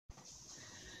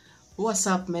What's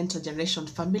up, Mentor Generation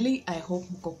family? I hope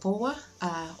mko poa.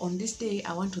 On this day,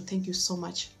 I want to thank you so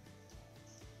much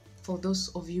for those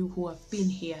of you who have been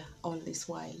here all this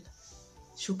while.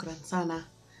 Shukran sana.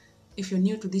 If you're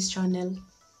new to this channel,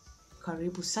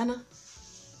 karibu sana.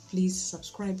 Please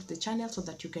subscribe to the channel so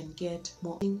that you can get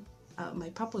more. My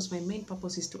main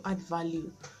purpose is to add value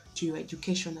to your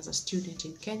education as a student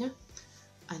in Kenya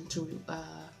and to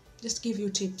just give you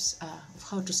tips of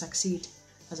how to succeed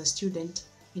as a student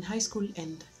in high school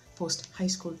and post high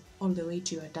school all the way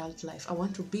to your adult life. I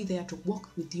want to be there to walk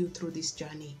with you through this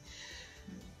journey.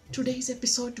 Today's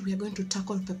episode, we are going to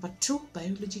tackle paper 2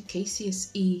 biology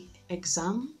KCSE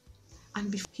exam,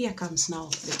 and here comes now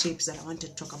the tips that I want to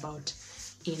talk about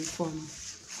in form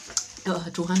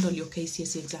to handle your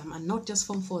KCSE exam, and not just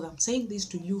form 4. I'm saying this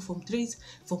to you form 3s,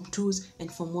 form 2s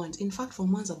and form 1s. In fact,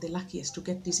 form 1s are the luckiest to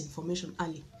get this information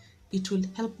early. It will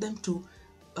help them to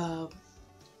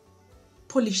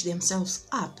polish themselves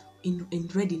up in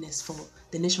readiness for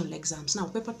the national exams. Now,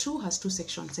 paper 2 has 2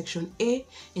 sections, section A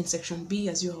and section B.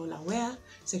 As you're all aware,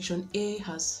 section A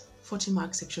has 40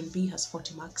 marks, section B has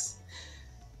 40 marks.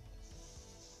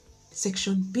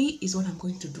 Section B is what I'm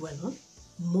going to dwell on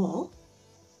more.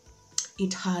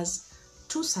 It has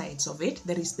 2 sides of it.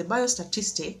 There is the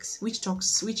biostatistics,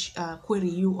 which query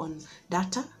you on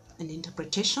data and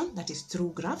interpretation, that is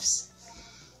through graphs.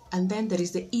 And then there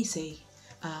is the essay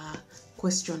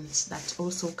questions that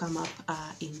also come up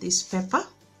in this paper.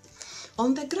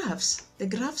 On the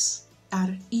graphs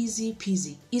are easy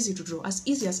peasy, easy to draw, as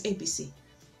easy as ABC.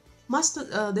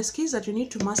 The skills that you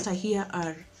need to master here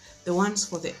are the ones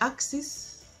for the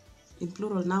axis, in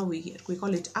plural now we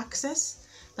call it axis,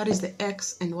 that is the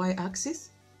X and Y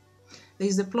axis. There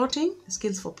is the plotting, the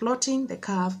skills for plotting, the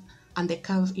curve, and the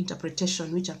curve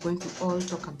interpretation, which I'm going to all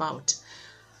talk about.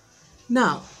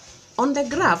 Now, on the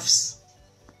graphs,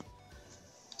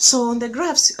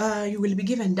 you will be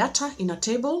given data in a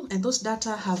table, and those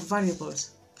data have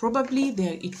variables. Probably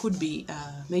it could be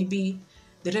maybe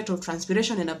the rate of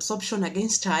transpiration and absorption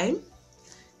against time.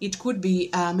 It could be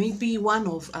maybe one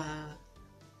of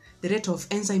the rate of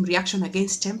enzyme reaction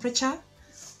against temperature,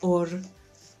 or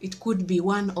it could be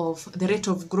one of the rate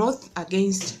of growth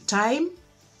against time.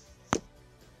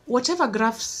 Whatever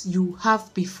graphs you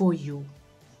have before you,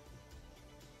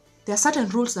 there are certain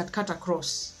rules that cut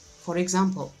across. For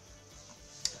example,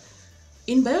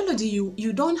 in biology,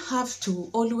 you don't have to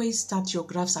always start your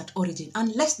graphs at origin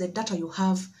unless the data you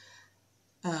have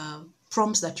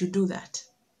prompts that you do that.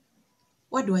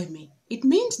 What do I mean? It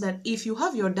means that if you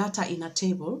have your data in a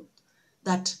table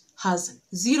that has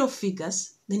 0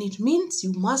 figures, then it means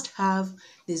you must have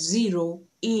the 0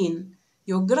 in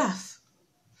your graph.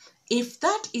 If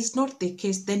that is not the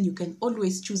case, then you can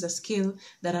always choose a scale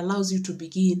that allows you to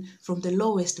begin from the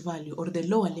lowest value or the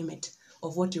lower limit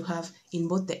of what you have in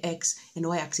both the X and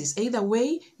Y axis. Either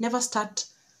way, never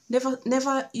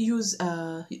use,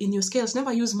 in your scales,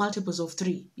 never use multiples of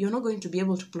 3. You're not going to be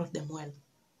able to plot them well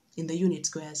in the unit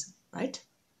squares, right?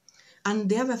 And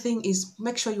the other thing is,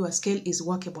 make sure your scale is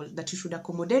workable, that you should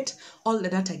accommodate all the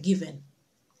data given.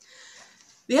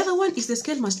 The other one is the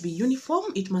scale must be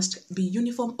uniform. It must be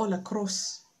uniform all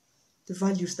across the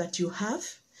values that you have.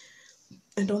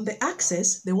 And on the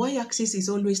axis, the y-axis is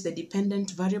always the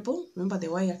dependent variable. Remember,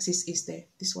 the y-axis is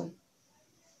this one.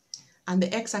 And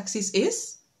the x-axis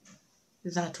is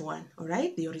that one, all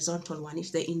right? The horizontal one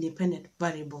is the independent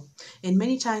variable. And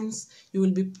many times you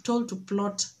will be told to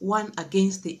plot one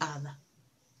against the other.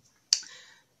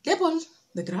 Label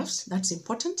the graphs, that's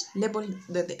important. Label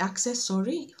the axis,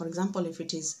 sorry. For example, if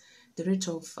it is the rate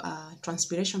of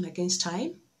transpiration against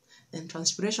time, then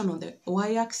transpiration on the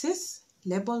y-axis,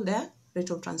 label there,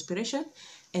 rate of transpiration.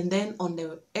 And then on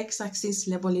the x-axis,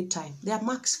 label it time. There are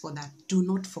marks for that. Do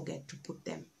not forget to put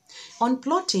them. On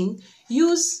plotting,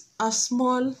 use a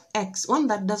small x, one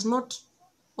that does not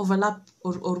overlap,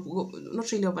 or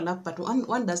not really overlap, but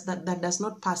one that does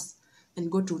not pass and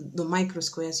go to the micro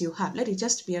squares you have. Let it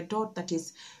just be a dot that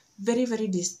is very, very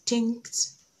distinct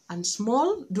and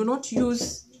small. Do not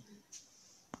use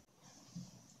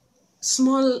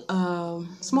small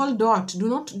dot. Do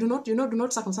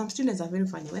not circle. Some students are very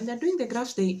funny. When they're doing the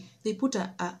graphs, they put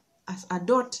a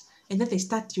dot, and then they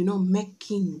start,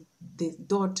 making the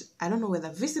dot, I don't know whether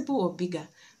visible or bigger.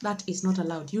 That is not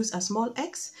allowed. Use a small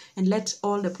x and let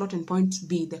all the plotted points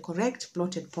be the correct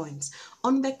plotted points.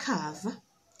 On the curve,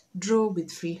 draw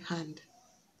with free hand.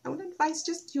 I would advise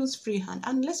just use free hand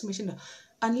unless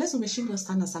umeshindwa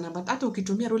sana, but hata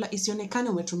ukitumia ruler isionekane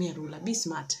umetumia ruler. Be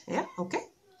smart, yeah? Okay?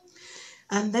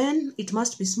 And then it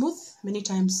must be smooth. Many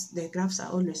times the graphs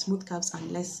are always smooth curves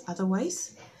unless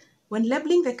otherwise. When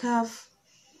labeling the curve,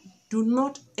 Do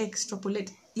not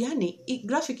extrapolate. Yani,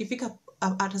 graphic ifika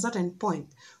at a certain point,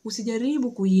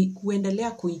 usijaribu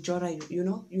kuendelea kuichora, you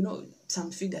know,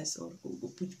 some figures or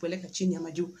kupeleka chini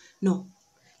ama juu. No.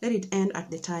 Let it end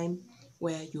at the time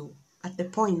where at the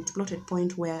plotted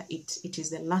point where it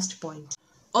is the last point.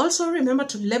 Also, remember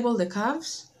to label the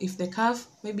curves. If the curve,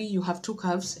 maybe you have two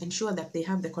curves, ensure that they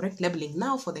have the correct labeling.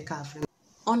 Now for the curve.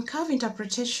 On curve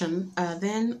interpretation,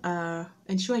 then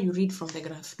ensure you read from the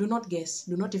graph. Do not guess.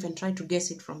 Do not even try to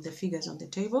guess it from the figures on the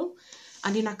table.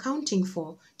 And in accounting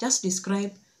for, just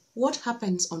describe what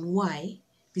happens on Y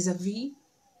vis-a-vis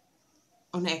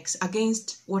on X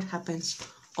against what happens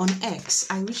on X.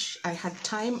 I wish I had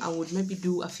time. I would maybe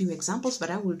do a few examples, but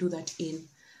I will do that in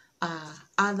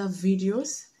other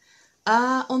videos.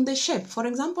 On the shape, for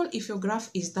example, if your graph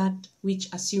is that which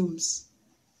assumes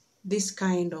this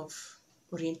kind of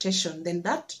orientation, then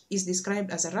that is described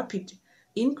as a rapid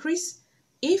increase.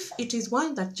 If it is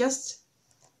one that just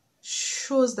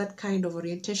shows that kind of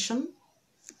orientation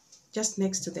just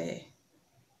next to the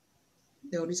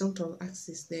horizontal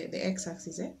axis, the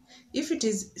x-axis, if it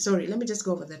is, sorry, let me just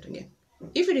go over that again.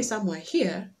 If it is somewhere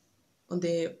here on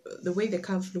the way the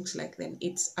curve looks like, then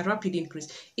it's a rapid increase.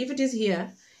 If it is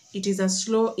here, it is a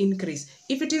slow increase.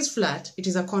 If it is flat, it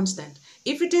is a constant.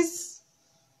 If it is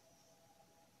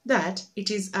that,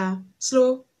 it is a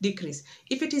slow decrease.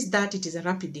 If it is that, it is a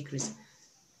rapid decrease.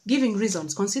 Giving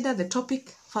reasons, consider the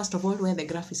topic, first of all, where the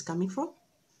graph is coming from,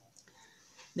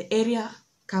 the area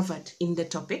covered in the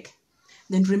topic,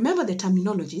 then remember the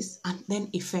terminologies, and then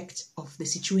effect of the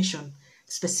situation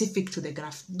specific to the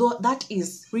graph. Though that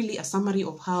is really a summary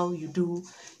of how you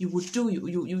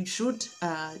should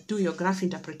do your graph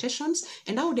interpretations.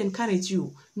 And I would encourage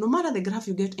you, no matter the graph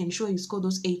you get, ensure you score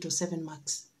those 8 or 7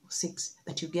 marks, 6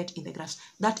 that you get in the graphs.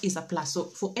 That is a plus. So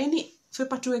for any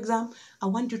paper 2 exam, I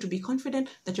want you to be confident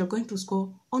that you're going to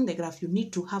score on the graph. You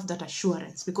need to have that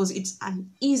assurance, because it's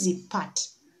an easy part,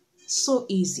 so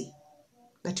easy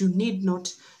that you need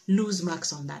not lose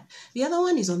marks on that. The other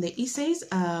one is on the essays.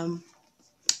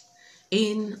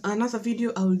 In another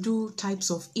video, I will do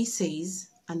types of essays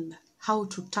and how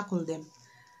to tackle them,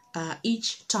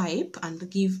 each type, and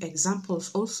give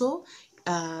examples also.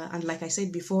 And like I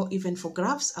said before, even for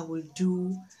graphs, I will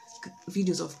do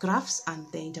videos of graphs and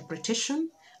the interpretation,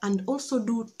 and also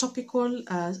do topical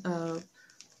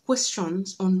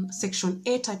questions on section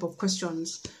A type of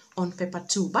questions on paper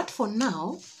 2. But for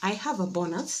now, I have a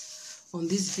bonus on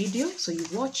this video, so you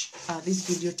watch this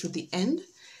video to the end.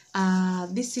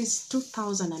 This is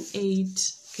 2008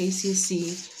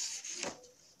 KCSE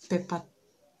paper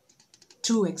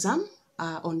 2 exam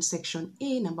on section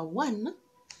A, number 1.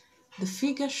 The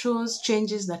figure shows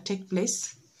changes that take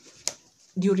place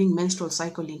during menstrual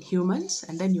cycle in humans,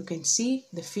 and then you can see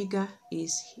the figure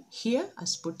is here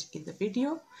as put in the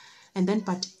video. And then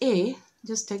part A,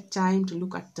 just take time to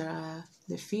look at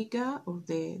the figure, or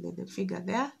the figure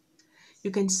there.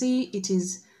 You can see it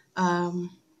is a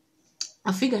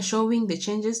figure showing the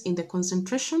changes in the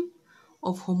concentration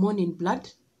of hormone in blood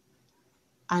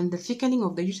and the thickening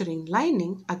of the uterine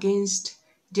lining against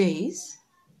days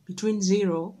between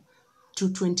 0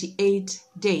 to 28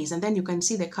 days. And then you can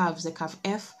see the curves, the curve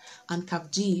F and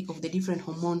curve G of the different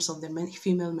hormones of the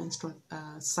female menstrual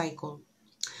cycle.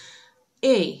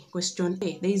 A, question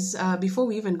A. There is, before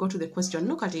we even go to the question,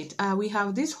 look at it. We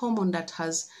have this hormone that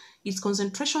has, its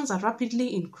concentrations are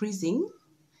rapidly increasing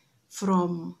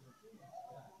from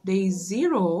day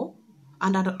 0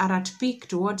 and are at peak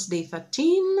towards day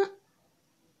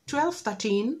 12,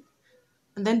 13,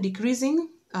 and then decreasing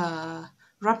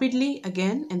rapidly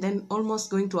again, and then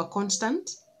almost going to a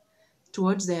constant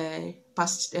towards the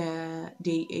past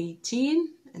day 18,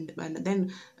 and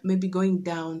then maybe going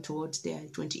down towards day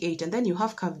 28. And then you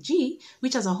have curve G,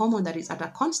 which has a hormone that is at a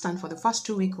constant for the first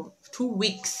 2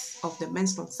 weeks of the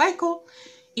menstrual cycle,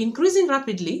 increasing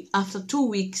rapidly after 2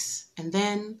 weeks, and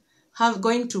then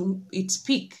going to its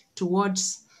peak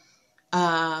towards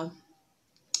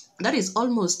that is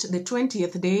almost the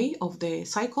 20th day of the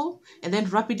cycle, and then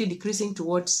rapidly decreasing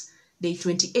towards day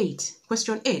 28.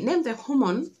 Question A, name the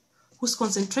hormone whose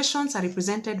concentrations are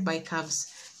represented by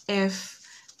curves F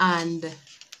and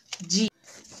G.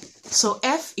 So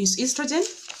F is estrogen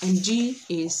and G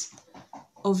is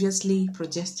obviously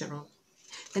progesterone.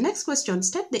 The next question,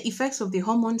 state the effects of the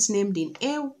hormones named in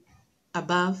A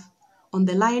above on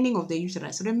the lining of the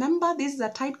uterus. Remember, this is a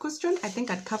tight question. I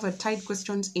think I'd covered tight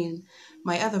questions in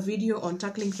my other video on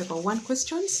tackling paper 1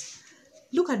 questions.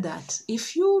 Look at that.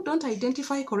 If you don't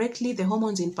identify correctly the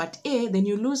hormones in part A, then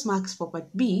you lose marks for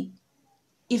part B,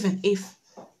 even if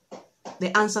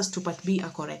the answers to part B are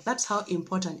correct. That's how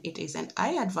important it is. And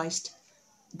I advised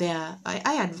there.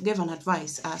 I had given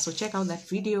advice, so check out that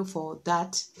video for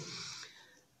that.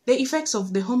 The effects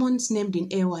of the hormones named in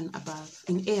A1 above,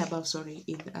 in A above, sorry,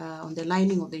 on the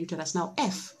lining of the uterus. Now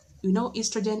F, you know,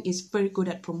 estrogen is very good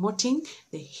at promoting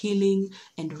the healing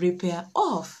and repair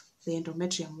of the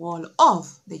endometrium wall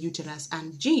of the uterus,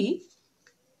 and G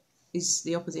is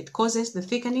the opposite, causes the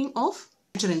thickening of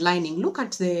uterine lining. Look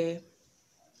at the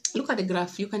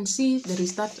graph. You can see there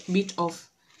is that bit of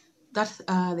that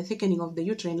the thickening of the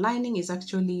uterine lining is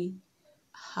actually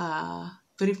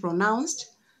very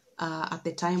pronounced at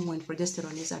the time when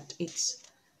progesterone is at its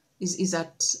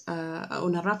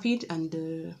on a rapid and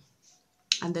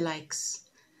the likes.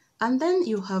 And then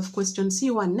you have question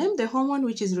C1. Name the hormone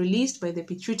which is released by the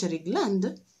pituitary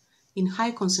gland in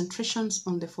high concentrations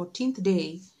on the 14th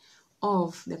day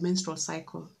of the menstrual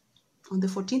cycle. On the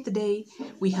 14th day,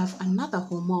 we have another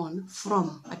hormone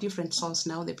from a different source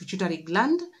now, the pituitary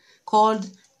gland, called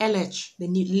LH, the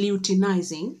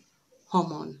luteinizing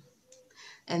hormone.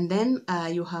 And then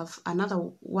you have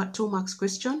another 2 marks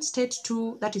question. State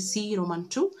 2, that is C Roman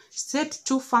 2. State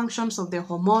 2 functions of the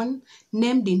hormone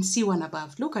named in C1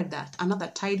 above. Look at that. Another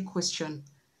tied question.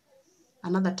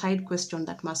 Another tied question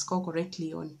that must score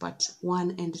correctly on part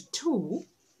 1 and 2.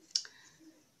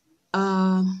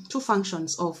 2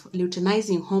 functions of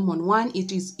luteinizing hormone. One,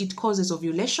 it causes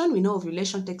ovulation. We know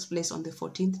ovulation takes place on the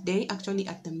 14th day, actually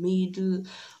at the middle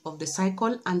of the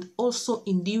cycle, and also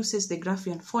induces the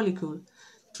Graafian follicle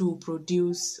to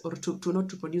produce, or to not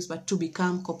to produce, but to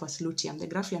become corpus luteum, the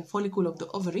Graafian follicle of the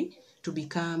ovary to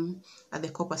become the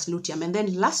corpus luteum. And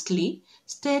then lastly,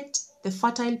 state the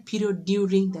fertile period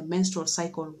during the menstrual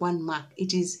cycle. 1 mark.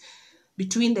 It is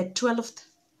between the 12th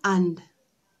and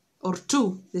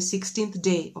to the 16th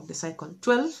day of the cycle.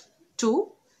 12th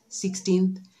to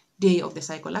 16th day of the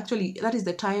cycle. Actually, that is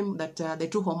the time that the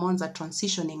 2 hormones are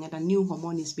transitioning and a new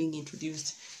hormone is being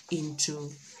introduced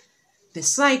into the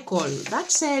cycle.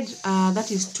 That said, that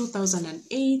is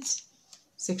 2008,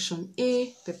 section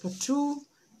A, paper 2,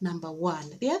 number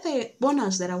 1. The other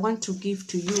bonus that I want to give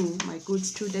to you, my good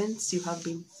students, you have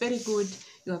been very good,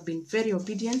 you have been very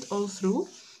obedient all through,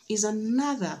 is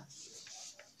another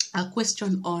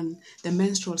question on the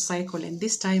menstrual cycle, and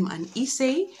this time an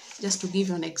essay. Just to give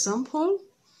you an example,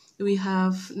 we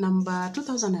have number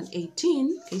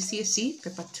 2018 KCSE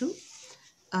paper 2,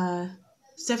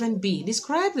 7B.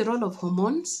 Describe the role of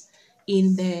hormones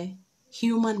in the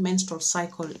human menstrual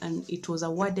cycle, and it was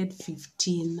awarded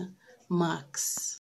 15 marks.